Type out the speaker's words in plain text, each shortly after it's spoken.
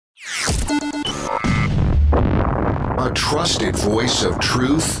a trusted voice of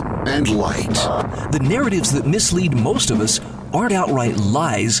truth and light. The narratives that mislead most of us aren't outright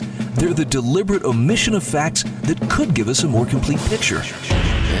lies. They're the deliberate omission of facts that could give us a more complete picture.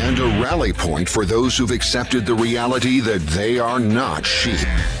 And a rally point for those who've accepted the reality that they are not sheep.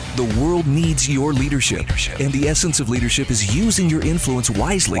 The world needs your leadership, and the essence of leadership is using your influence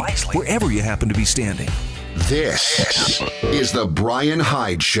wisely wherever you happen to be standing. This is The Brian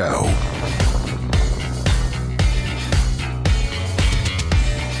Hyde Show.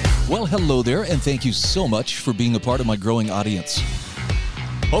 Well, hello there, and thank you so much for being a part of my growing audience.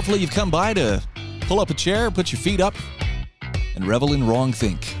 Hopefully you've come by to pull up a chair, put your feet up, and revel in wrong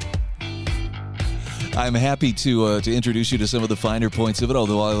think. I'm happy to introduce you to some of the finer points of it,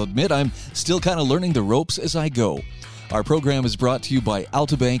 although I'll admit I'm still kind of learning the ropes as I go. Our program is brought to you by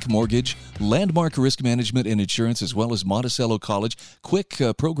Altabank Mortgage, Landmark Risk Management and Insurance, as well as Monticello College. Quick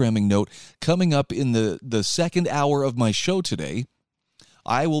programming note, coming up in the second hour of my show today,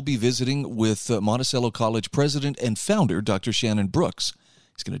 I will be visiting with Monticello College President and Founder, Dr. Shannon Brooks.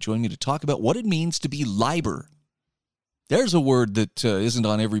 He's going to join me to talk about what it means to be LIBOR. There's a word that isn't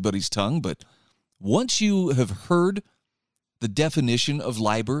on everybody's tongue, but once you have heard the definition of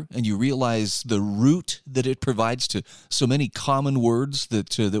LIBOR and you realize the root that it provides to so many common words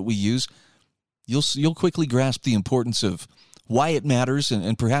that we use, you'll quickly grasp the importance of why it matters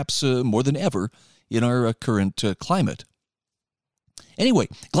and perhaps more than ever in our current climate. Anyway,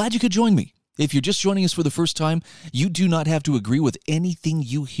 glad you could join me. If you're just joining us for the first time, you do not have to agree with anything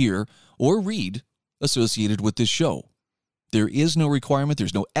you hear or read associated with this show. There is no requirement.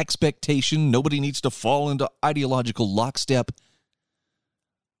 There's no expectation. Nobody needs to fall into ideological lockstep.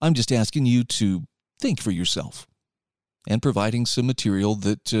 I'm just asking you to think for yourself and providing some material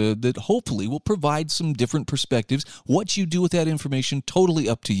that hopefully will provide some different perspectives. What you do with that information, totally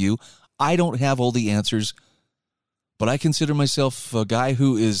up to you. I don't have all the answers, but I consider myself a guy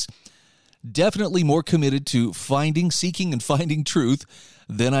who is definitely more committed to seeking and finding truth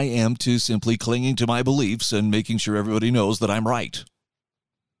than I am to simply clinging to my beliefs and making sure everybody knows that I'm right.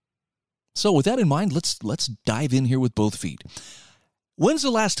 So with that in mind, let's dive in here with both feet. When's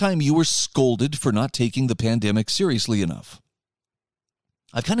the last time you were scolded for not taking the pandemic seriously enough?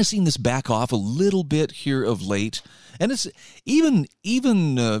 I've kind of seen this back off a little bit here of late, and it's even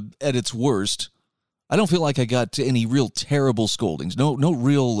at its worst, I don't feel like I got any real terrible scoldings. No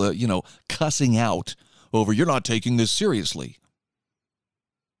real, cussing out over, you're not taking this seriously.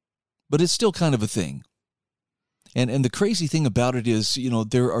 But it's still kind of a thing. And the crazy thing about it is,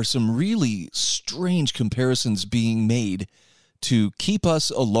 there are some really strange comparisons being made to keep us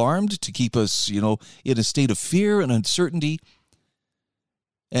alarmed, to keep us, in a state of fear and uncertainty.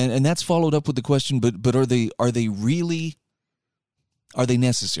 And that's followed up with the question, but are they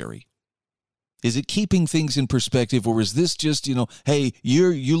necessary? Is it keeping things in perspective, or is this just, hey,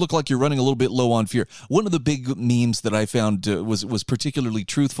 you look like you're running a little bit low on fear? One of the big memes that I found was particularly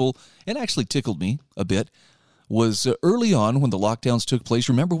truthful and actually tickled me a bit was early on when the lockdowns took place.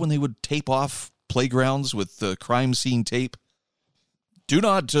 Remember when they would tape off playgrounds with crime scene tape? Do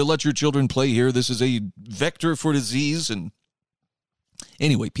not let your children play here. This is a vector for disease. And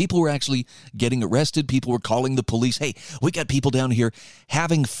anyway, people were actually getting arrested. People were calling the police. Hey, we got people down here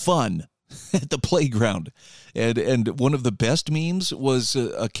having fun at the playground. And one of the best memes was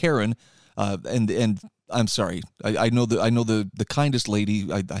a Karen, and I'm sorry, I know the kindest lady.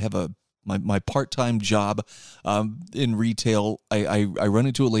 I have my part-time job in retail. I run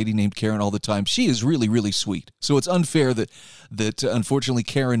into a lady named Karen all the time. She is really, really sweet. So it's unfair that unfortunately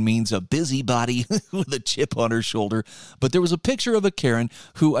Karen means a busybody with a chip on her shoulder. But there was a picture of a Karen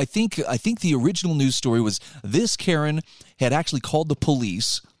who I think the original news story was this Karen had actually called the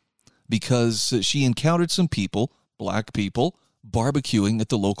police because she encountered some people, black people, barbecuing at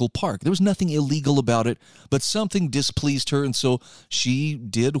the local park. There was nothing illegal about it, but something displeased her, and so she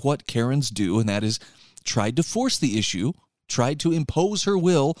did what Karens do, and that is tried to force the issue, tried to impose her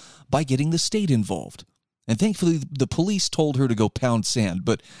will by getting the state involved. And thankfully, the police told her to go pound sand,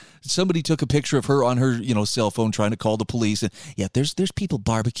 but somebody took a picture of her on her, cell phone trying to call the police, and yeah, there's people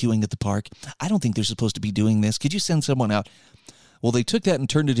barbecuing at the park. I don't think they're supposed to be doing this. Could you send someone out? Well, they took that and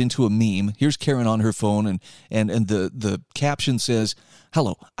turned it into a meme. Here's Karen on her phone, and the caption says,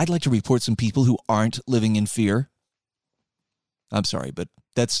 "Hello, I'd like to report some people who aren't living in fear." I'm sorry, but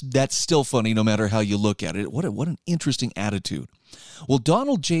that's still funny no matter how you look at it. What an interesting attitude. Well,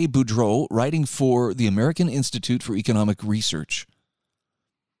 Donald J. Boudreaux, writing for the American Institute for Economic Research,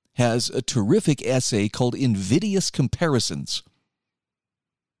 has a terrific essay called Invidious Comparisons.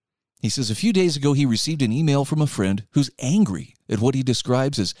 He says a few days ago he received an email from a friend who's angry at what he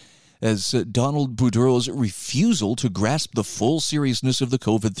describes as as Donald Boudreau's refusal to grasp the full seriousness of the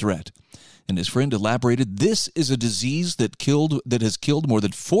COVID threat. And his friend elaborated, this is a disease that has killed more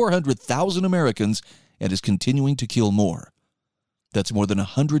than 400,000 Americans and is continuing to kill more. That's more than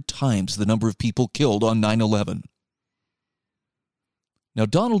 100 times the number of people killed on 9/11. Now,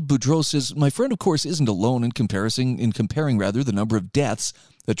 Donald Boudreau says, my friend, of course, isn't alone in comparing the number of deaths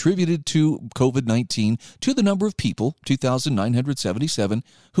attributed to COVID-19 to the number of people, 2,977,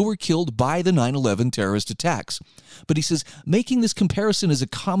 who were killed by the 9/11 terrorist attacks. But he says, making this comparison is a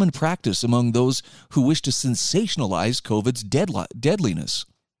common practice among those who wish to sensationalize COVID's deadliness.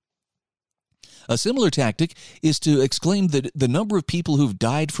 A similar tactic is to exclaim that the number of people who've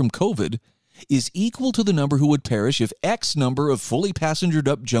died from COVID is equal to the number who would perish if X number of fully passengered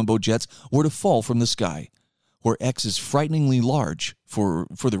up jumbo jets were to fall from the sky, where X is frighteningly large. For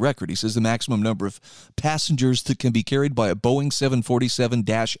the record, he says the maximum number of passengers that can be carried by a Boeing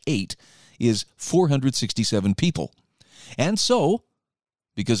 747-8 is 467 people. And so,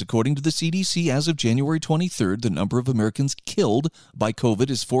 because according to the CDC, as of January 23rd, the number of Americans killed by COVID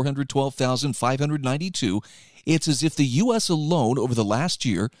is 412,592, it's as if the U.S. alone over the last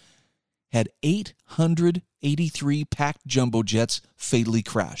year had 883 packed jumbo jets fatally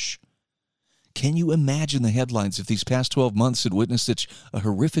crash. Can you imagine the headlines if these past 12 months had witnessed such a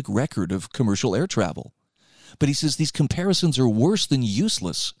horrific record of commercial air travel? But he says these comparisons are worse than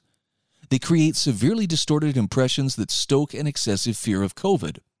useless. They create severely distorted impressions that stoke an excessive fear of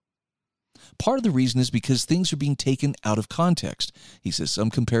COVID. Part of the reason is because things are being taken out of context. He says some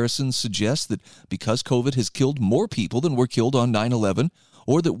comparisons suggest that because COVID has killed more people than were killed on 9/11,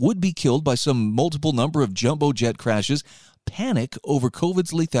 or that would be killed by some multiple number of jumbo jet crashes, panic over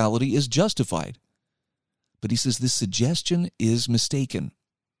COVID's lethality is justified. But he says this suggestion is mistaken.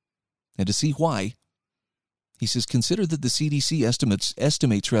 And to see why, he says, consider that the CDC estimates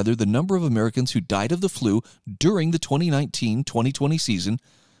the number of Americans who died of the flu during the 2019-2020 season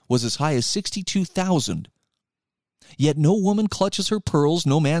was as high as 62,000. Yet no woman clutches her pearls,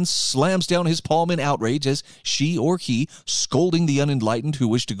 no man slams down his palm in outrage as she or he, scolding the unenlightened who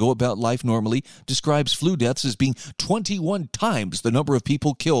wish to go about life normally, describes flu deaths as being 21 times the number of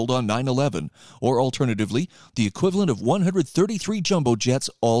people killed on 9/11, or alternatively, the equivalent of 133 jumbo jets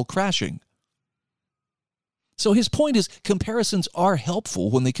all crashing. So his point is, comparisons are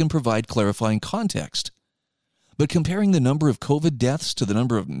helpful when they can provide clarifying context. But comparing the number of COVID deaths to the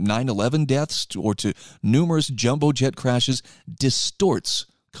number of 9/11 deaths or to numerous jumbo jet crashes distorts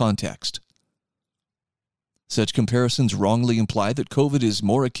context. Such comparisons wrongly imply that COVID is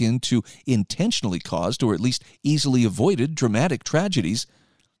more akin to intentionally caused or at least easily avoided dramatic tragedies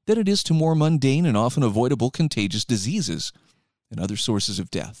than it is to more mundane and often avoidable contagious diseases and other sources of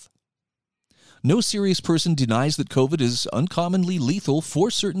death. No serious person denies that COVID is uncommonly lethal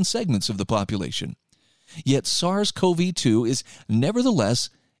for certain segments of the population. Yet SARS-CoV-2 is nevertheless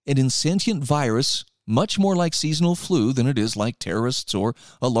an insentient virus, much more like seasonal flu than it is like terrorists or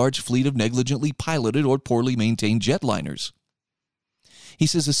a large fleet of negligently piloted or poorly maintained jetliners. He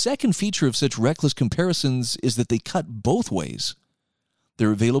says a second feature of such reckless comparisons is that they cut both ways.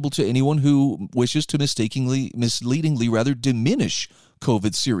 They're available to anyone who wishes to misleadingly diminish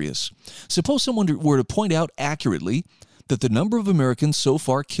COVID serious. Suppose someone were to point out accurately that the number of Americans so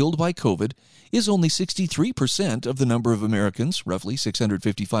far killed by COVID is only 63% of the number of Americans, roughly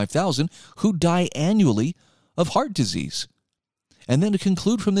 655,000, who die annually of heart disease. And then to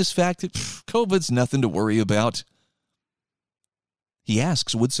conclude from this fact that COVID's nothing to worry about. He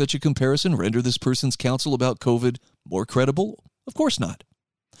asks, would such a comparison render this person's counsel about COVID more credible? Of course not.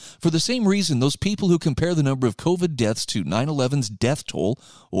 For the same reason, those people who compare the number of COVID deaths to 9/11's death toll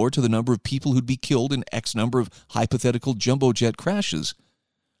or to the number of people who'd be killed in X number of hypothetical jumbo jet crashes,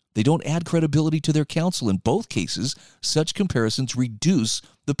 they don't add credibility to their counsel. In both cases, such comparisons reduce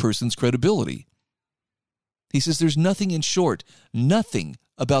the person's credibility. He says there's nothing, in short, nothing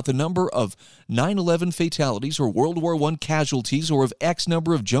about the number of 9/11 fatalities or World War I casualties or of X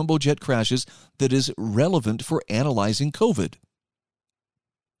number of jumbo jet crashes that is relevant for analyzing COVID.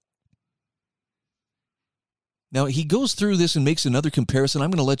 Now, he goes through this and makes another comparison.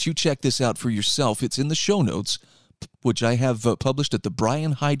 I'm going to let you check this out for yourself. It's in the show notes, which I have published at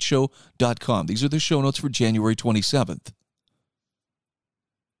thebrianhydeshow.com. These are the show notes for January 27th.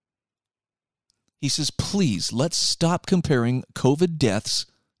 He says, please, let's stop comparing COVID deaths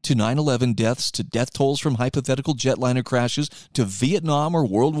to 9/11 deaths, to death tolls from hypothetical jetliner crashes, to Vietnam or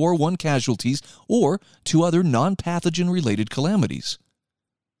World War I casualties, or to other non-pathogen-related calamities.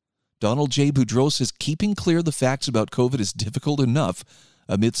 Donald J. Boudreau says keeping clear the facts about COVID is difficult enough.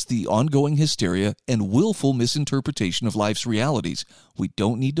 amidst the ongoing hysteria and willful misinterpretation of life's realities. We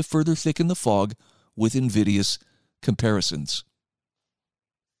don't need to further thicken the fog with invidious comparisons.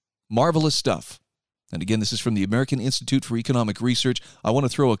 Marvelous stuff. And again, this is from the American Institute for Economic Research. I want to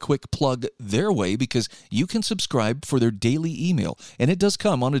throw a quick plug their way because you can subscribe for their daily email. And it does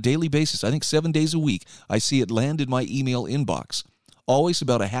come on a daily basis. I think 7 days a week. I see it land in my email inbox. Always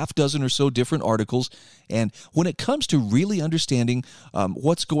about a half dozen or so different articles. And when it comes to really understanding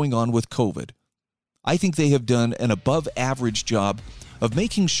what's going on with COVID, I think they have done an above average job of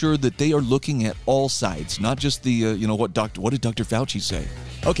making sure that they are looking at all sides, not just the, what did Dr. Fauci say?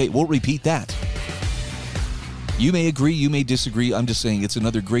 Okay, we'll repeat that. You may agree, you may disagree. I'm just saying it's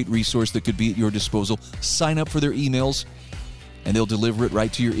another great resource that could be at your disposal. Sign up for their emails, and they'll deliver it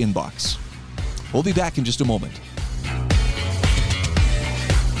right to your inbox. We'll be back in just a moment.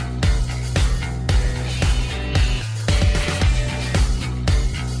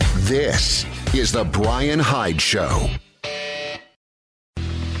 This is The Brian Hyde Show.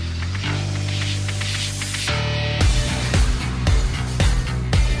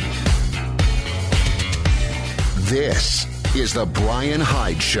 This is The Brian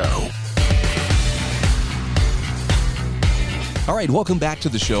Hyde Show. All right, welcome back to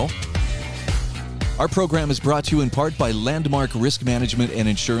the show. Our program is brought to you in part by Landmark Risk Management and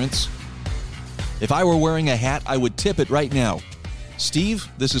Insurance. If I were wearing a hat, I would tip it right now. Steve,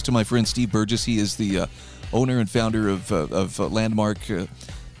 this is to my friend Steve Burgess. He is the owner and founder of Landmark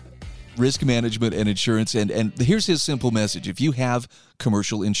Risk Management and Insurance. And here's his simple message. If you have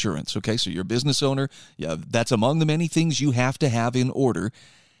commercial insurance, okay, so you're a business owner, that's among the many things you have to have in order.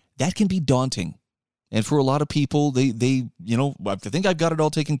 That can be daunting. And for a lot of people, they I think I've got it all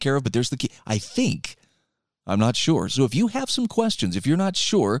taken care of, but there's the key. I'm not sure. So if you have some questions, if you're not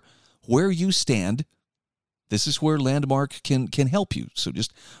sure where you stand, this is where Landmark can help you. So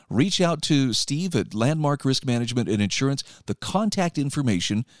just reach out to Steve at Landmark Risk Management and Insurance. The contact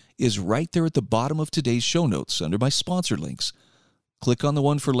information is right there at the bottom of today's show notes under my sponsor links. Click on the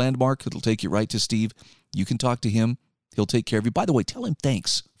one for Landmark. It'll take you right to Steve. You can talk to him. He'll take care of you. By the way, tell him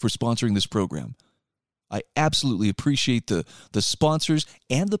thanks for sponsoring this program. I absolutely appreciate the sponsors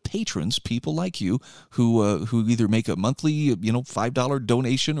and the patrons, people like you, who either make a monthly, $5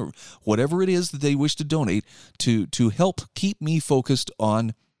 donation or whatever it is that they wish to donate to help keep me focused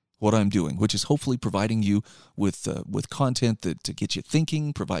on what I'm doing, which is hopefully providing you with content that to get you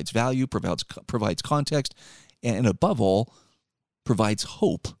thinking, provides value, provides context, and above all, provides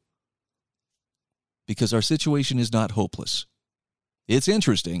hope. Because our situation is not hopeless. It's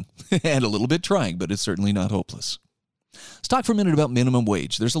interesting and a little bit trying, but it's certainly not hopeless. Let's talk for a minute about minimum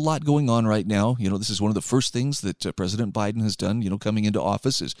wage. There's a lot going on right now. This is one of the first things that President Biden has done, coming into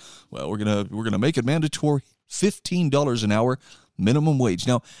office is, well, we're going to make it mandatory $15 an hour minimum wage.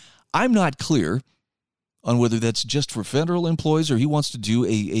 Now, I'm not clear on whether that's just for federal employees or he wants to do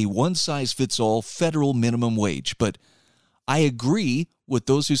a one-size-fits-all federal minimum wage, but I agree with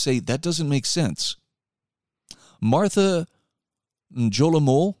those who say that doesn't make sense. Martha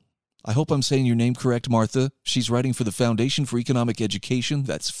Jolamol, I hope I'm saying your name correct, Martha. She's writing for the Foundation for Economic Education.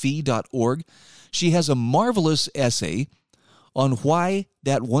 That's fee.org. She has a marvelous essay on why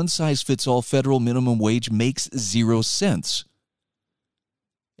that one-size-fits-all federal minimum wage makes 0 sense.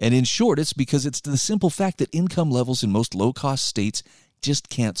 And in short, it's because it's the simple fact that income levels in most low-cost states just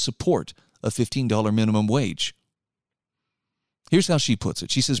can't support a $15 minimum wage. Here's how she puts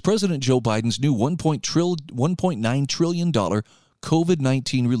it. She says, President Joe Biden's new $1.9 trillion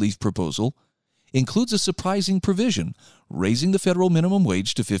COVID-19 relief proposal includes a surprising provision, raising the federal minimum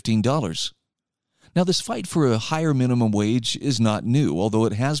wage to $15. Now, this fight for a higher minimum wage is not new, although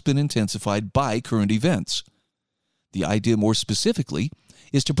it has been intensified by current events. The idea, more specifically,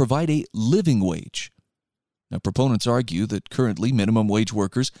 is to provide a living wage. Now, proponents argue that currently minimum wage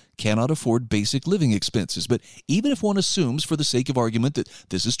workers cannot afford basic living expenses, but even if one assumes, for the sake of argument, that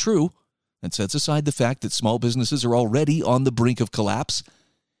this is true, and sets aside the fact that small businesses are already on the brink of collapse,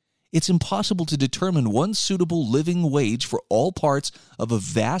 it's impossible to determine one suitable living wage for all parts of a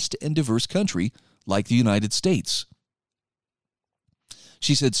vast and diverse country like the United States.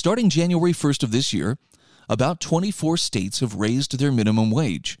 She said, starting January 1st of this year, about 24 states have raised their minimum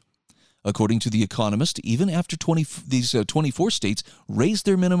wage. According to The Economist, even after these 24 states raised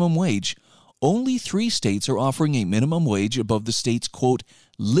their minimum wage, only 3 states are offering a minimum wage above the state's, quote,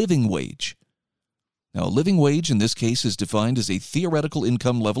 living wage. Now, a living wage in this case is defined as a theoretical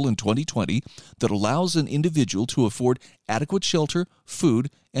income level in 2020 that allows an individual to afford adequate shelter, food,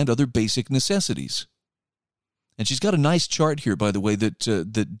 and other basic necessities. And she's got a nice chart here, by the way,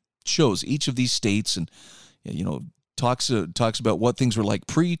 that shows each of these states and, talks about what things were like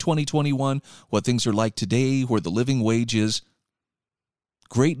pre-2021, what things are like today, where the living wage is.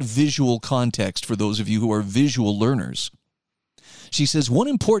 Great visual context for those of you who are visual learners. She says one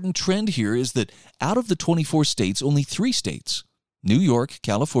important trend here is that out of the 24 states, only 3 states, New York,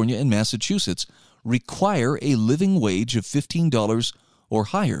 California, and Massachusetts, require a living wage of $15 or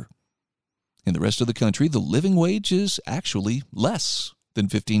higher. In the rest of the country, the living wage is actually less than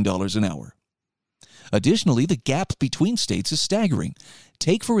 $15 an hour. Additionally, the gap between states is staggering.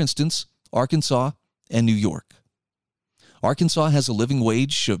 Take, for instance, Arkansas and New York. Arkansas has a living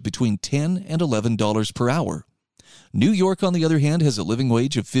wage of between $10 and $11 per hour. New York, on the other hand, has a living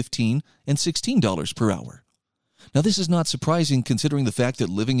wage of $15 and $16 per hour. Now, this is not surprising considering the fact that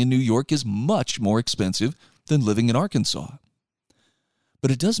living in New York is much more expensive than living in Arkansas.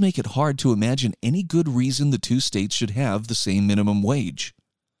 But it does make it hard to imagine any good reason the 2 states should have the same minimum wage.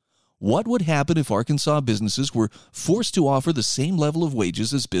 What would happen if Arkansas businesses were forced to offer the same level of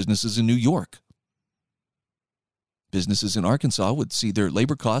wages as businesses in New York? Businesses in Arkansas would see their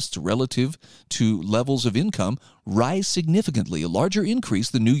labor costs relative to levels of income rise significantly, a larger increase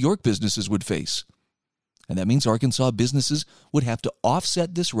than New York businesses would face. And that means Arkansas businesses would have to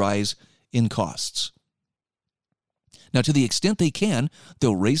offset this rise in costs. Now, to the extent they can,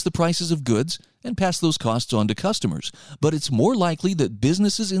 they'll raise the prices of goods and pass those costs on to customers. But it's more likely that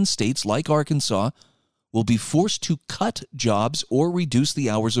businesses in states like Arkansas will be forced to cut jobs or reduce the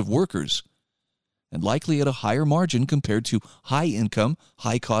hours of workers, and likely at a higher margin compared to high-income,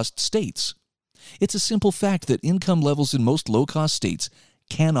 high-cost states. It's a simple fact that income levels in most low-cost states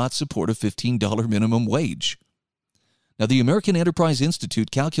cannot support a $15 minimum wage. Now, the American Enterprise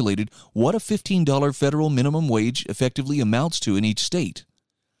Institute calculated what a $15 federal minimum wage effectively amounts to in each state.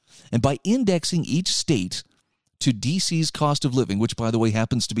 And by indexing each state to D.C.'s cost of living, which, by the way,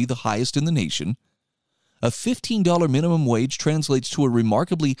 happens to be the highest in the nation, a $15 minimum wage translates to a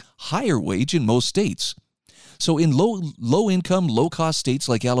remarkably higher wage in most states. So in low-income, low-cost states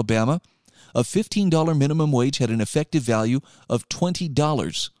like Alabama, a $15 minimum wage had an effective value of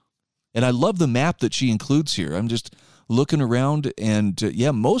 $20. And I love the map that she includes here. I'm just looking around, and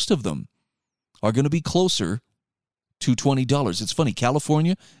most of them are going to be closer to $20. It's funny,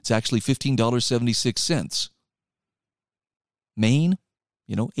 California, it's actually $15.76. Maine,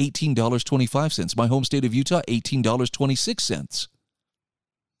 $18.25. My home state of Utah, $18.26.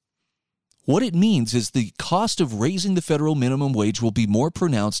 What it means is the cost of raising the federal minimum wage will be more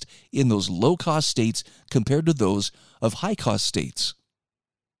pronounced in those low-cost states compared to those of high-cost states.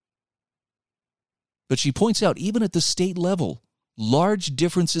 But she points out, even at the state level, large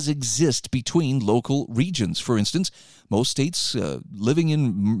differences exist between local regions. For instance, most states living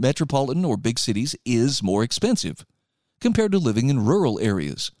in metropolitan or big cities is more expensive compared to living in rural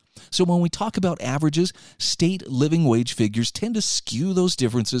areas. So when we talk about averages, state living wage figures tend to skew those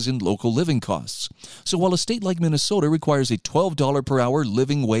differences in local living costs. So while a state like Minnesota requires a $12 per hour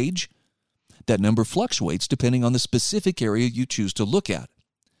living wage, that number fluctuates depending on the specific area you choose to look at.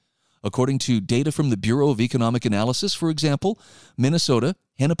 According to data from the Bureau of Economic Analysis, for example, Minnesota,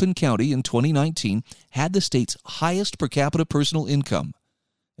 Hennepin County in 2019 had the state's highest per capita personal income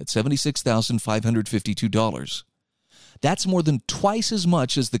at $76,552. That's more than twice as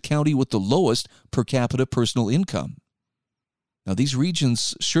much as the county with the lowest per capita personal income. Now, these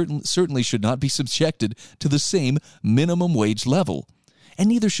regions certainly should not be subjected to the same minimum wage level, and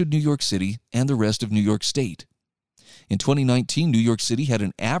neither should New York City and the rest of New York State. In 2019, New York City had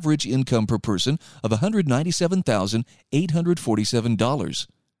an average income per person of $197,847.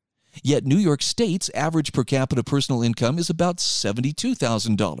 Yet New York State's average per capita personal income is about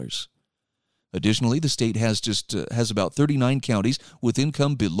 $72,000. Additionally, the state has about 39 counties with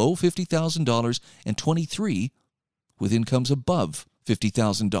income below $50,000 and 23 with incomes above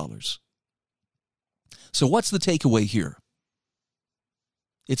 $50,000. So what's the takeaway here?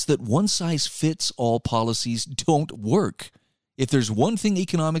 It's that one-size-fits-all policies don't work. If there's one thing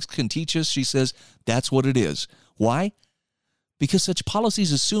economics can teach us, she says, that's what it is. Why? Because such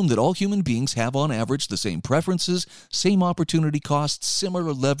policies assume that all human beings have on average the same preferences, same opportunity costs,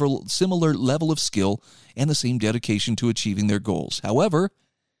 similar level of skill, and the same dedication to achieving their goals. However,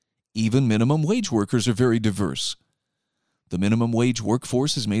 even minimum wage workers are very diverse. The minimum wage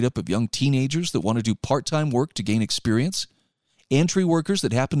workforce is made up of young teenagers that want to do part-time work to gain experience, entry workers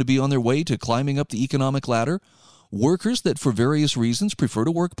that happen to be on their way to climbing up the economic ladder, workers that for various reasons prefer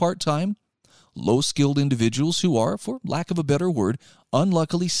to work part-time, low-skilled individuals who are, for lack of a better word,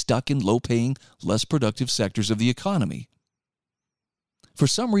 unluckily stuck in low-paying, less productive sectors of the economy. For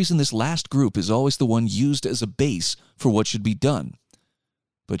some reason, this last group is always the one used as a base for what should be done.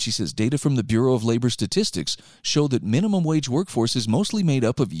 But she says data from the Bureau of Labor Statistics show that minimum wage workforce is mostly made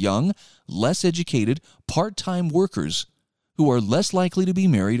up of young, less educated, part-time workers who are less likely to be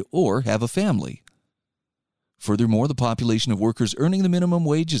married or have a family. Furthermore, the population of workers earning the minimum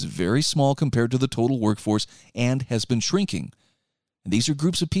wage is very small compared to the total workforce and has been shrinking. And these are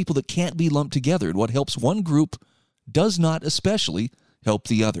groups of people that can't be lumped together, and what helps one group does not especially help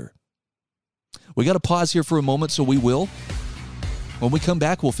the other. We got to pause here for a moment, so we will. When we come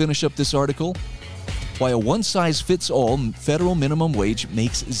back, we'll finish up this article, why a one-size-fits-all federal minimum wage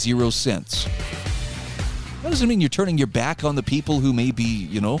makes 0 cents. That doesn't mean you're turning your back on the people who may be,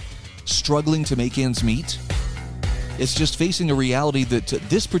 struggling to make ends meet. It's just facing a reality that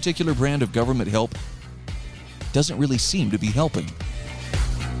this particular brand of government help doesn't really seem to be helping.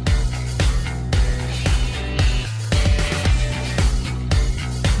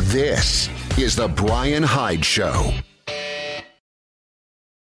 This is The Brian Hyde Show.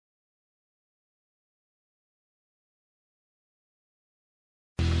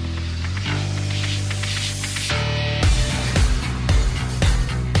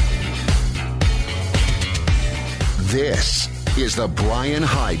 This is The Brian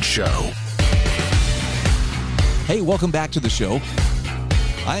Hyde Show. Hey, welcome back to the show.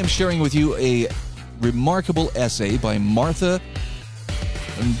 I am sharing with you a remarkable essay by Martha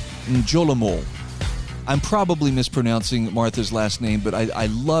Njolomol. I'm probably mispronouncing Martha's last name, but I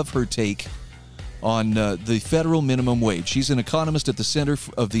love her take on the federal minimum wage. She's an economist at the Center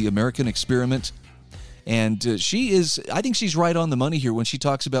of the American Experiment. And I think she's right on the money here when she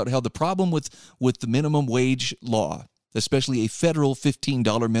talks about how the problem with the minimum wage law, especially a federal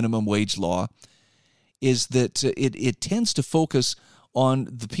 $15 minimum wage law, is that it tends to focus on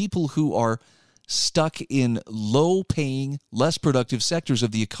the people who are stuck in low-paying, less productive sectors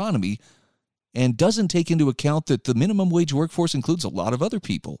of the economy and doesn't take into account that the minimum wage workforce includes a lot of other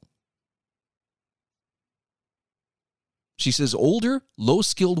people. She says older,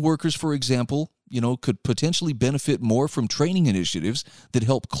 low-skilled workers, for example, could potentially benefit more from training initiatives that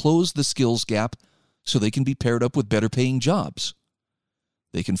help close the skills gap so they can be paired up with better-paying jobs.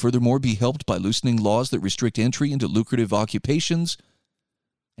 They can furthermore be helped by loosening laws that restrict entry into lucrative occupations.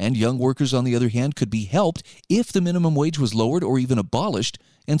 And young workers, on the other hand, could be helped if the minimum wage was lowered or even abolished,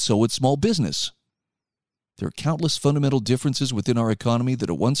 and so would small business. There are countless fundamental differences within our economy that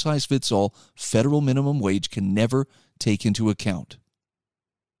a one-size-fits-all federal minimum wage can never take into account.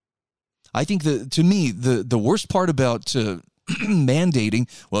 I think to me, the worst part about mandating,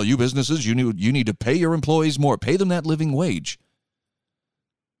 well, you businesses, you need to pay your employees more, pay them that living wage.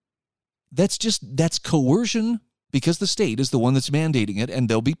 That's coercion because the state is the one that's mandating it, and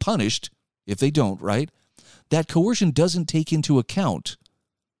they'll be punished if they don't, right? That coercion doesn't take into account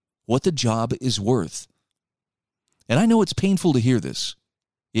what the job is worth. And I know it's painful to hear this.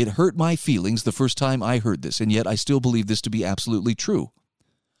 It hurt my feelings the first time I heard this, and yet I still believe this to be absolutely true.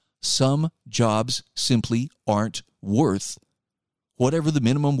 Some jobs simply aren't worth whatever the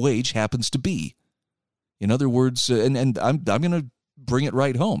minimum wage happens to be. In other words, and I'm going to bring it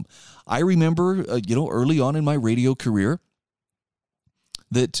right home. I remember, early on in my radio career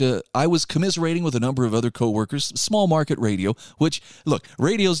that I was commiserating with a number of other coworkers, small market radio, which, look,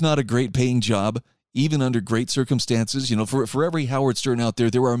 radio's not a great paying job, even under great circumstances. For every Howard Stern out there,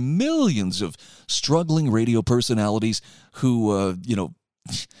 there are millions of struggling radio personalities who,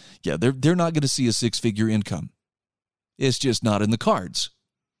 they're not going to see a six-figure income. It's just not in the cards.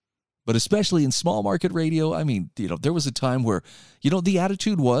 But especially in small market radio, I mean, there was a time where, the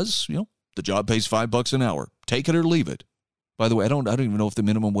attitude was, the job pays $5 an hour. Take it or leave it. By the way, I don't even know if the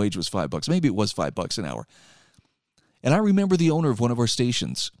minimum wage was $5. Maybe it was $5 an hour. And I remember the owner of one of our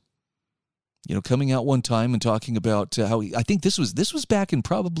stations, coming out one time and talking about how I think this was back in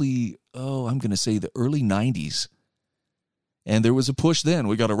probably, I'm going to say the early 90s. And there was a push then.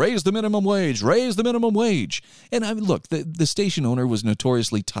 We got to raise the minimum wage, raise the minimum wage. And I mean, look, the station owner was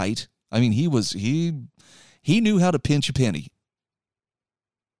notoriously tight. I mean, he knew how to pinch a penny.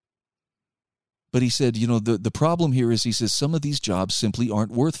 But he said, the problem here is, he says, some of these jobs simply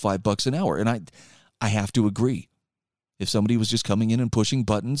aren't worth $5 an hour. And I have to agree. If somebody was just coming in and pushing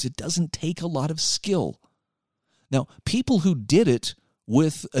buttons, it doesn't take a lot of skill. Now, people who did it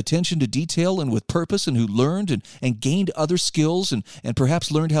with attention to detail and with purpose, and who learned and gained other skills and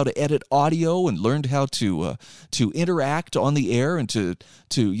perhaps learned how to edit audio and learned how to interact on the air and to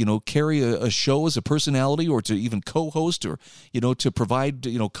carry a show as a personality, or to even co-host, or to provide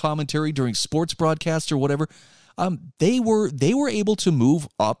commentary during sports broadcasts or whatever, they were able to move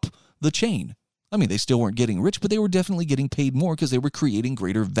up the chain. I mean, they still weren't getting rich, but they were definitely getting paid more because they were creating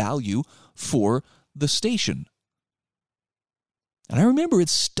greater value for the station. And I remember it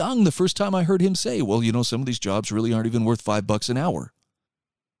stung the first time I heard him say, well, some of these jobs really aren't even worth $5 an hour.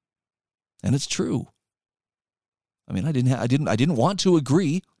 And it's true. I mean, I didn't want to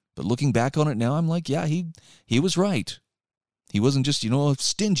agree, but looking back on it now, I'm like, yeah, he was right. He wasn't just,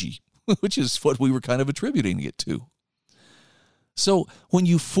 stingy, which is what we were kind of attributing it to. So when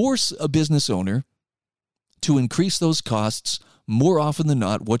you force a business owner to increase those costs, more often than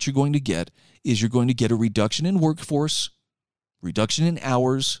not, what you're going to get is you're going to get a reduction in workforce, reduction in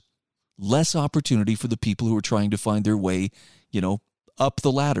hours, less opportunity for the people who are trying to find their way, up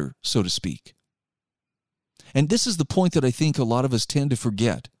the ladder, so to speak. And this is the point that I think a lot of us tend to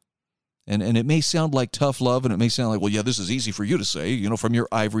forget. And it may sound like tough love, and it may sound like, well, yeah, this is easy for you to say, from your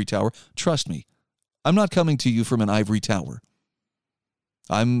ivory tower. Trust me, I'm not coming to you from an ivory tower.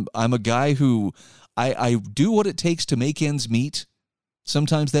 I'm a guy who I do what it takes to make ends meet.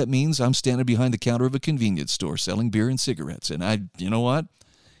 Sometimes that means I'm standing behind the counter of a convenience store selling beer and cigarettes. And you know what?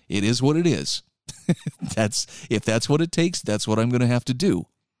 It is what it is. If that's what it takes, that's what I'm going to have to do.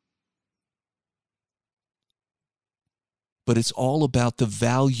 But it's all about the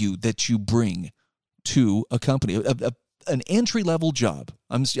value that you bring to a company. An entry-level job,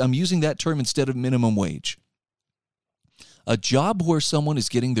 I'm using that term instead of minimum wage. A job where someone is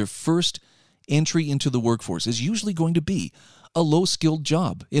getting their first entry into the workforce is usually going to be a low-skilled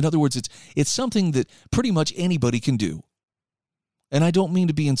job. In other words, it's something that pretty much anybody can do. And I don't mean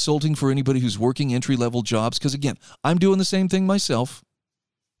to be insulting for anybody who's working entry-level jobs, because, again, I'm doing the same thing myself.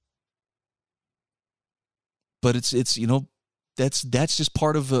 But it's that's just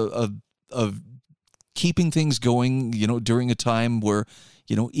part of keeping things going, during a time where,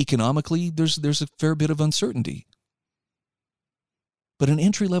 economically there's a fair bit of uncertainty. But an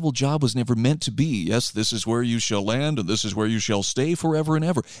entry-level job was never meant to be, yes, this is where you shall land and this is where you shall stay forever and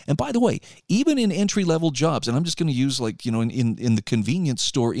ever. And by the way, even in entry-level jobs, and I'm just going to use in the convenience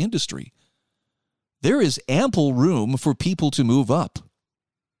store industry, there is ample room for people to move up.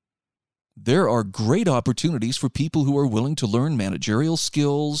 There are great opportunities for people who are willing to learn managerial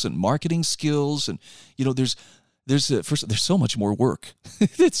skills and marketing skills. And, there's so much more work.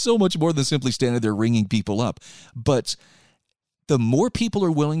 It's so much more than simply standing there ringing people up. But the more people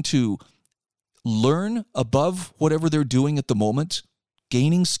are willing to learn above whatever they're doing at the moment,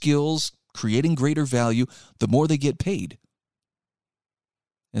 gaining skills, creating greater value, the more they get paid.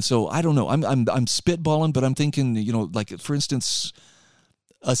 And so I don't know. I'm spitballing, but I'm thinking, like, for instance,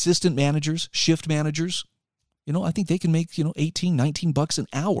 assistant managers, shift managers, I think they can make, $18, $19 an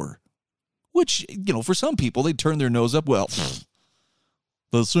hour, which, for some people, they'd turn their nose up. Well,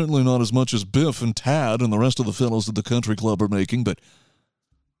 that's certainly not as much as Biff and Tad and the rest of the fellows at the country club are making, but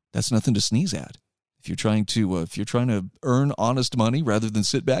that's nothing to sneeze at. If you're trying to earn honest money rather than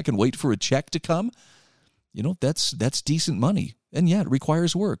sit back and wait for a check to come, that's decent money. And yeah, it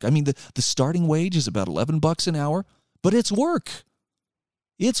requires work. I mean, the starting wage is about $11 an hour, but it's work.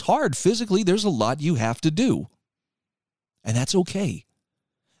 It's hard physically. There's a lot you have to do. And that's okay.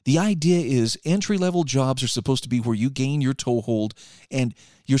 The idea is entry-level jobs are supposed to be where you gain your toehold and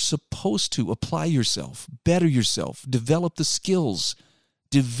you're supposed to apply yourself, better yourself, develop the skills,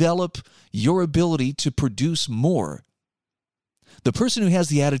 develop your ability to produce more. The person who has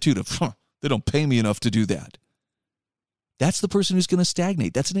the attitude of, they don't pay me enough to do that, that's the person who's going to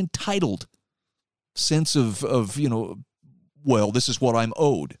stagnate. That's an entitled sense of well, this is what I'm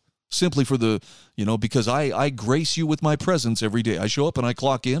owed. Simply for the, because I grace you with my presence every day. I show up and I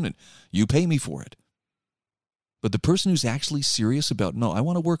clock in and you pay me for it. But the person who's actually serious about, no, I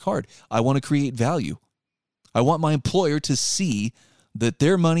want to work hard. I want to create value. I want my employer to see that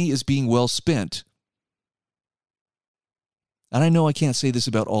their money is being well spent. And I know I can't say this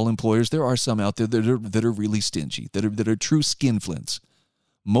about all employers. There are some out there that are really stingy, that are true skinflints.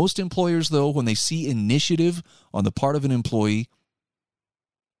 Most employers, though, when they see initiative on the part of an employee,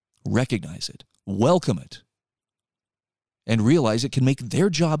 recognize it, welcome it, and realize it can make their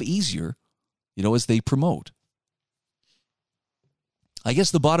job easier, as they promote. I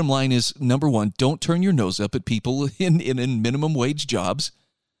guess the bottom line is, number one, don't turn your nose up at people in minimum wage jobs.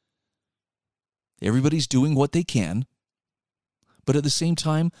 Everybody's doing what they can. But at the same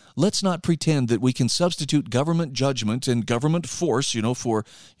time, let's not pretend that we can substitute government judgment and government force, for,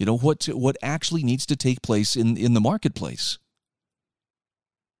 what actually needs to take place in the marketplace.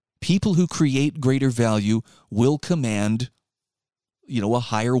 People who create greater value will command, a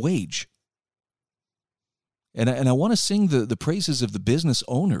higher wage. And I want to sing the praises of the business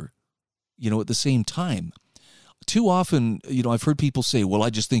owner, at the same time. Too often, I've heard people say, well, I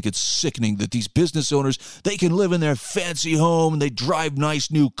just think it's sickening that these business owners, they can live in their fancy home and they drive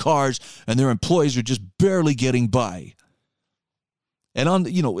nice new cars and their employees are just barely getting by. And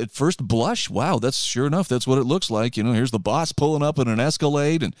at first blush, wow, that's sure enough, that's what it looks like. Here's the boss pulling up in an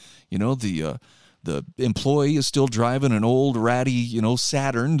Escalade, and, the employee is still driving an old ratty,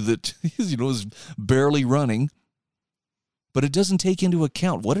 Saturn that, is barely running. But it doesn't take into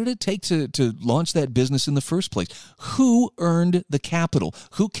account, what did it take to launch that business in the first place? Who earned the capital?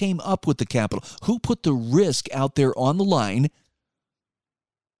 Who came up with the capital? Who put the risk out there on the line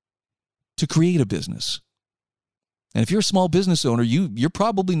to create a business? And if you're a small business owner, you're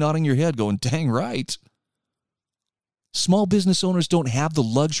probably nodding your head going, dang right. Small business owners don't have the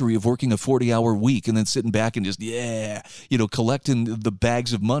luxury of working a 40-hour week and then sitting back and just, collecting the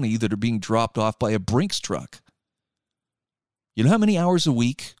bags of money that are being dropped off by a Brinks truck. You know how many hours a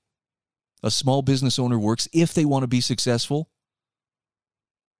week a small business owner works if they want to be successful?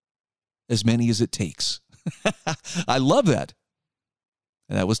 As many as it takes. I love that.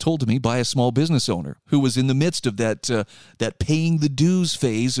 And that was told to me by a small business owner who was in the midst of that paying the dues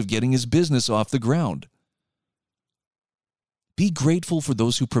phase of getting his business off the ground. Be grateful for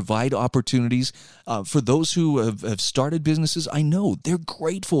those who provide opportunities, for those who have started businesses. I know they're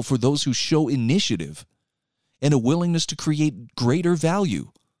grateful for those who show initiative and a willingness to create greater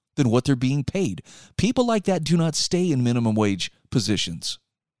value than what they're being paid. People like that do not stay in minimum wage positions.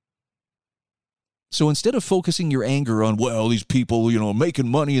 So instead of focusing your anger on, well, these people, making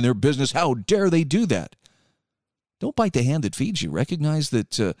money in their business, how dare they do that? Don't bite the hand that feeds you. Recognize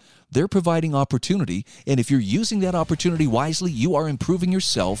that they're providing opportunity, and if you're using that opportunity wisely, you are improving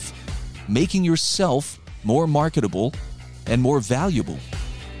yourself, making yourself more marketable and more valuable.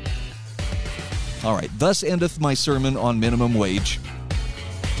 All right, thus endeth my sermon on minimum wage.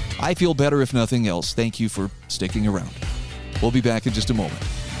 I feel better if nothing else. Thank you for sticking around. We'll be back in just a moment.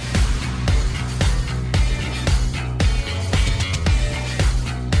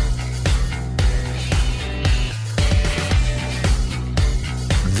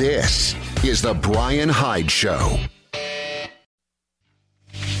 This is The Bryan Hyde Show.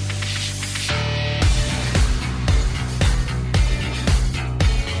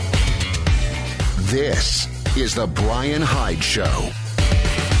 This is The Bryan Hyde Show.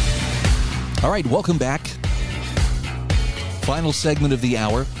 All right, welcome back. Final segment of the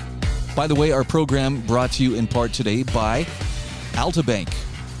hour. By the way, our program brought to you in part today by Altabank.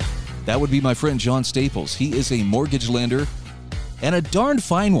 That would be my friend John Staples. He is a mortgage lender and a darn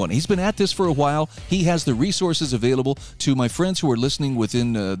fine one. He's been at this for a while. He has the resources available to my friends who are listening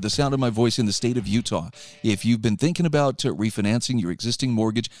within the sound of my voice in the state of Utah. If you've been thinking about refinancing your existing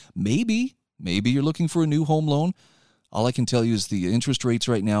mortgage, maybe you're looking for a new home loan, all I can tell you is the interest rates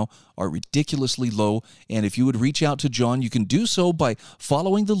right now are ridiculously low. And if you would reach out to John, you can do so by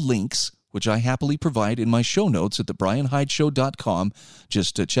following the links, which I happily provide in my show notes at thebryanhydeshow.com.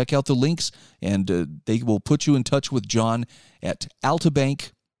 Just check out the links, and they will put you in touch with John at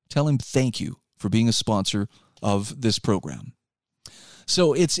Altabank. Tell him thank you for being a sponsor of this program.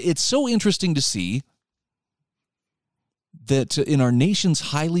 So it's so interesting to see that in our nation's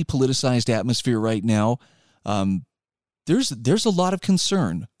highly politicized atmosphere right now, there's a lot of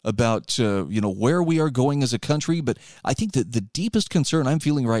concern about where we are going as a country. But I think that the deepest concern I'm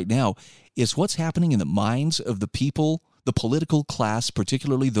feeling right now is what's happening in the minds of the people, the political class,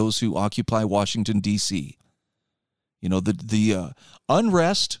 particularly those who occupy Washington, D.C. The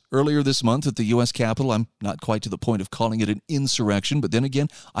unrest earlier this month at the U.S. Capitol, I'm not quite to the point of calling it an insurrection, but then again,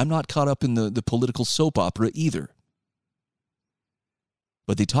 I'm not caught up in the political soap opera either.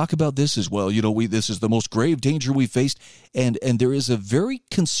 But they talk about this as well. This is the most grave danger we faced, and there is a very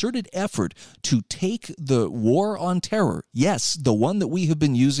concerted effort to take the war on terror, yes, the one that we have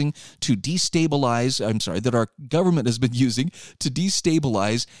been using to destabilize, that our government has been using to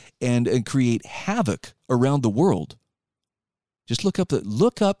destabilize and create havoc around the world. Just look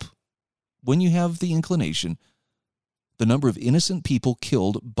up when you have the inclination, the number of innocent people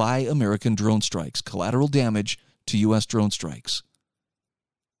killed by American drone strikes, collateral damage to U.S. drone strikes.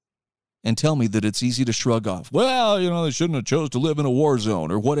 And tell me that it's easy to shrug off. Well, they shouldn't have chose to live in a war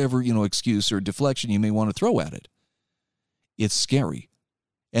zone, or whatever, excuse or deflection you may want to throw at it. It's scary.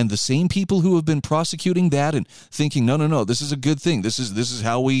 And the same people who have been prosecuting that and thinking, no, this is a good thing, this is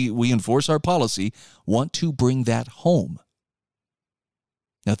how we enforce our policy, want to bring that home.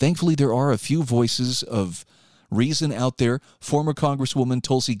 Now, thankfully, there are a few voices of reason out there. Former Congresswoman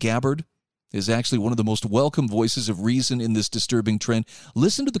Tulsi Gabbard is actually one of the most welcome voices of reason in this disturbing trend.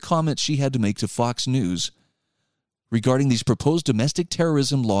 Listen to the comments she had to make to Fox News regarding these proposed domestic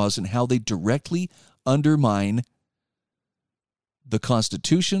terrorism laws and how they directly undermine the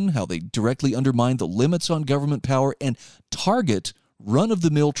Constitution, how they directly undermine the limits on government power, and target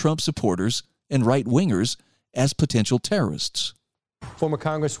run-of-the-mill Trump supporters and right-wingers as potential terrorists. Former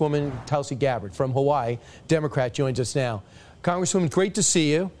Congresswoman Tulsi Gabbard from Hawaii, Democrat, joins us now. Congresswoman, great to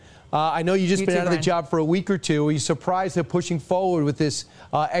see you. I know you've just been out of the job for a week or two. Are you surprised they're pushing forward with this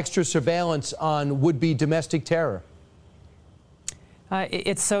extra surveillance on would-be domestic terror?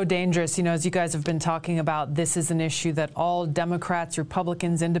 It's so dangerous. You know, as you guys have been talking about, this is an issue that all Democrats,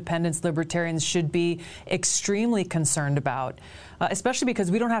 Republicans, independents, libertarians should be extremely concerned about, especially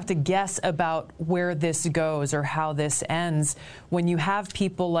because we don't have to guess about where this goes or how this ends. When you have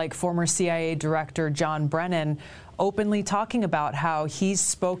people like former CIA Director John Brennan openly talking about how he's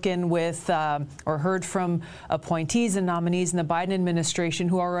spoken with or heard from appointees and nominees in the Biden administration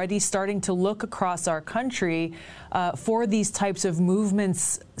who are already starting to look across our country for these types of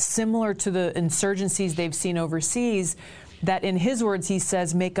movements similar to the insurgencies they've seen overseas, that in his words, he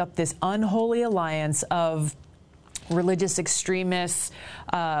says, make up this unholy alliance of religious extremists,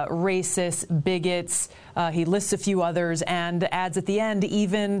 racists, bigots. He lists a few others and adds at the end,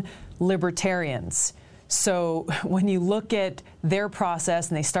 even libertarians. So when you look at their process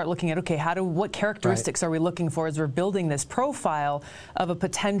and they start looking at, okay, what characteristics are we looking for as we're building this profile of a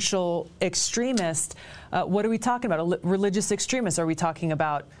potential extremist? What are we talking about? Religious extremists? Are we talking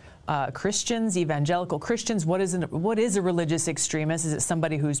about Christians, evangelical Christians? What is a religious extremist? Is it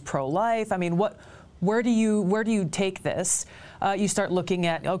somebody who's pro-life? I mean, where do you take this? You start looking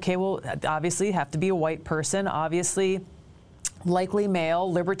at, okay, well, obviously you have to be a white person, obviously likely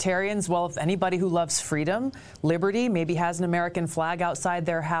male. Libertarians, well, if anybody who loves freedom, liberty, maybe has an American flag outside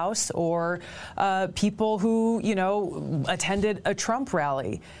their house, or people who, you know, attended a Trump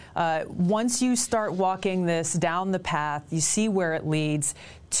rally. Once you start walking this down the path, you see where it leads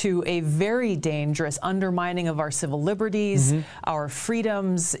to a very dangerous undermining of our civil liberties, our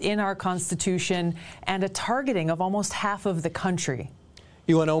freedoms in our Constitution, and a targeting of almost half of the country.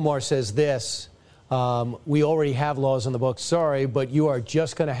 Ilhan Omar says this. We already have laws on the books, sorry, but you are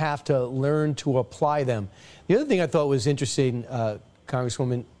just going to have to learn to apply them. The other thing I thought was interesting,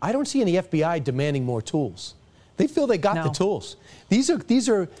 Congresswoman, I don't see any FBI demanding more tools. They feel they got the tools. These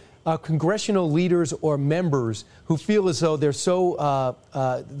are congressional leaders or members who feel as though they're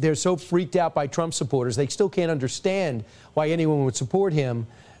so freaked out by Trump supporters, they still can't understand why anyone would support him.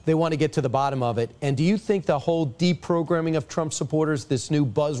 They want to get to the bottom of it. And do you think the whole deprogramming of Trump supporters, this new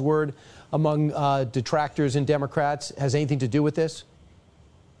buzzword among detractors and Democrats, has anything to do with this?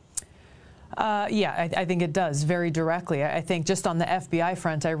 Yeah, I think it does very directly. I think just on the FBI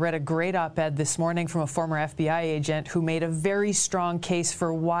front, I read a great op-ed this morning from a former FBI agent who made a very strong case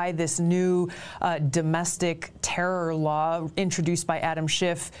for why this new domestic terror law introduced by Adam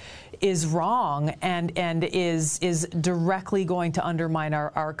Schiff is wrong and is directly going to undermine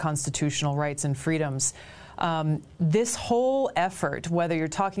our constitutional rights and freedoms. This whole effort, whether you're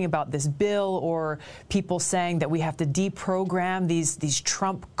talking about this bill or people saying that we have to deprogram these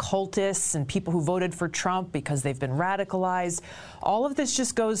Trump cultists and people who voted for Trump because they've been radicalized, all of this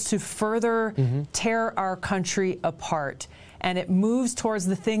just goes to further tear our country apart. And it moves towards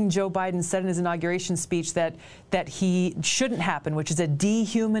the thing Joe Biden said in his inauguration speech that he shouldn't happen, which is a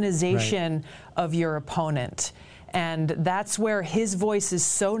dehumanization of your opponent. And that's where his voice is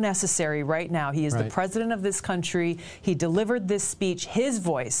so necessary right now. He is the president of this country. He delivered this speech, his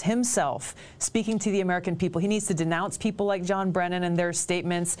voice, himself, speaking to the American people. He needs to denounce people like John Brennan and their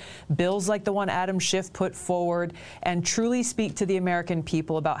statements, bills like the one Adam Schiff put forward, and truly speak to the American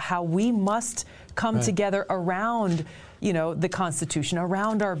people about how we must come together around, you know, the Constitution,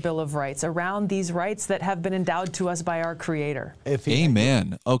 around our Bill of Rights, around these rights that have been endowed to us by our Creator.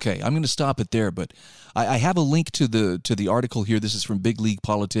 Amen. Okay, I'm going to stop it there, but I have a link to the article here. This is from Big League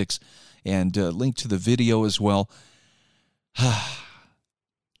Politics, and a link to the video as well.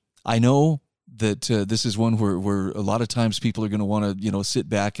 I know that this is one where a lot of times people are going to want to, sit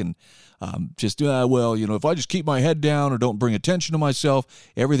back and just, if I just keep my head down or don't bring attention to myself,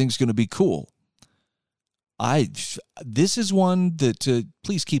 everything's going to be cool. This is one that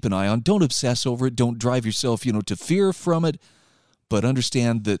please keep an eye on. Don't obsess over it. Don't drive yourself, to fear from it. But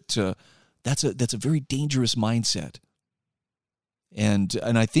understand that that's a very dangerous mindset. And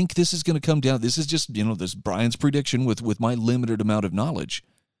I think this is going to come down. This is just this Brian's prediction with my limited amount of knowledge.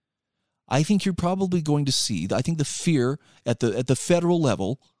 I think you're probably going to see. I think the fear at the federal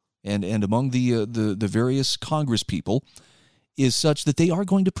level and among the various Congress people is such that they are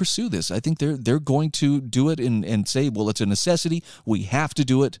going to pursue this. I think they're going to do it and say, well, it's a necessity. We have to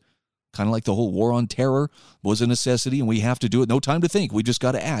do it. Kind of like the whole war on terror was a necessity, and we have to do it. No time to think. We just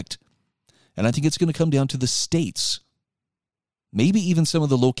got to act. And I think it's going to come down to the states. Maybe even some of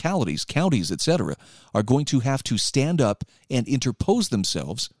the localities, counties, etc., are going to have to stand up and interpose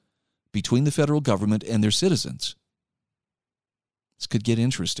themselves between the federal government and their citizens. This could get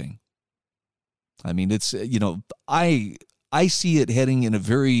interesting. I mean, it's, I see it heading in a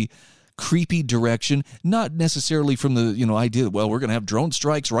very creepy direction, not necessarily from the, idea, well, we're going to have drone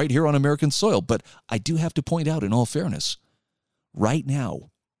strikes right here on American soil. But I do have to point out, in all fairness, right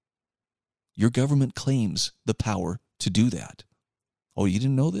now, your government claims the power to do that. Oh, you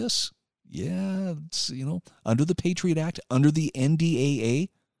didn't know this? Yeah, it's, under the Patriot Act, under the NDAA,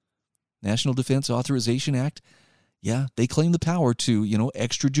 National Defense Authorization Act, yeah, they claim the power to,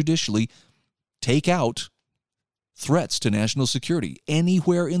 extrajudicially take out threats to national security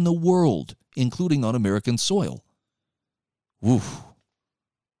anywhere in the world, including on American soil. Woo.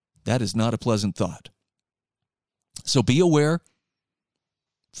 That is not a pleasant thought. So be aware.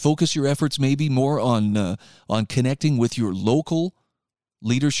 Focus your efforts maybe more on connecting with your local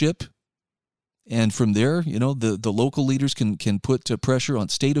leadership. And from there, the local leaders can put pressure on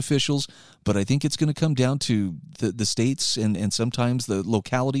state officials. But I think it's going to come down to the states and sometimes the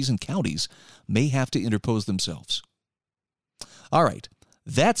localities and counties may have to interpose themselves. All right.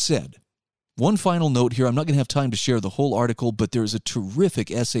 That said, one final note here. I'm not going to have time to share the whole article, but there's a terrific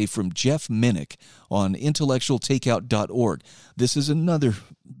essay from Jeff Minnick on intellectualtakeout.org. This is another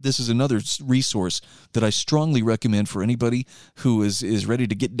resource that I strongly recommend for anybody who is ready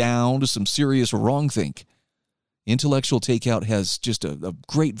to get down to some serious wrongthink. Intellectual Takeout has just a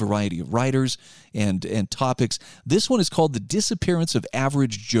great variety of writers and topics. This one is called The Disappearance of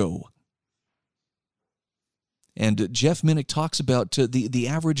Average Joe. And Jeff Minnick talks about the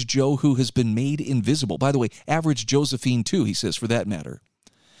average Joe who has been made invisible. By the way, average Josephine too, he says, for that matter.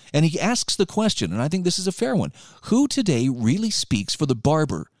 And he asks the question, and I think this is a fair one, who today really speaks for the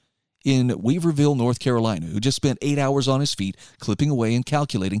barber in Weaverville, North Carolina, who just spent 8 hours on his feet clipping away and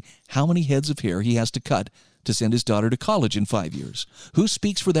calculating how many heads of hair he has to cut to send his daughter to college in 5 years? Who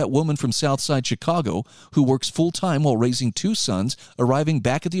speaks for that woman from Southside Chicago who works full-time while raising 2 sons, arriving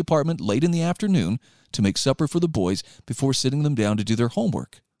back at the apartment late in the afternoon to make supper for the boys before sitting them down to do their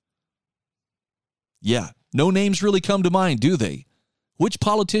homework? Yeah, no names really come to mind, do they? Which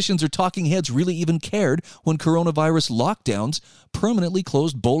politicians or talking heads really even cared when coronavirus lockdowns permanently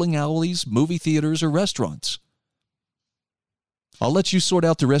closed bowling alleys, movie theaters, or restaurants? I'll let you sort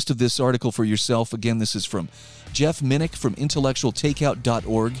out the rest of this article for yourself. Again, this is from Jeff Minnick from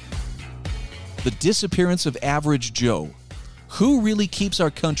intellectualtakeout.org. The Disappearance of Average Joe. Who really keeps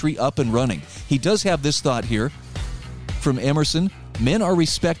our country up and running? He does have this thought here from Emerson. Men are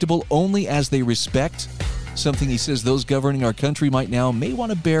respectable only as they respect. Something he says those governing our country may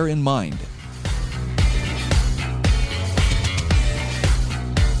want to bear in mind.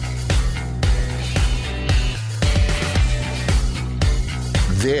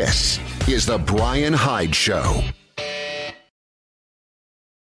 This is The Brian Hyde Show.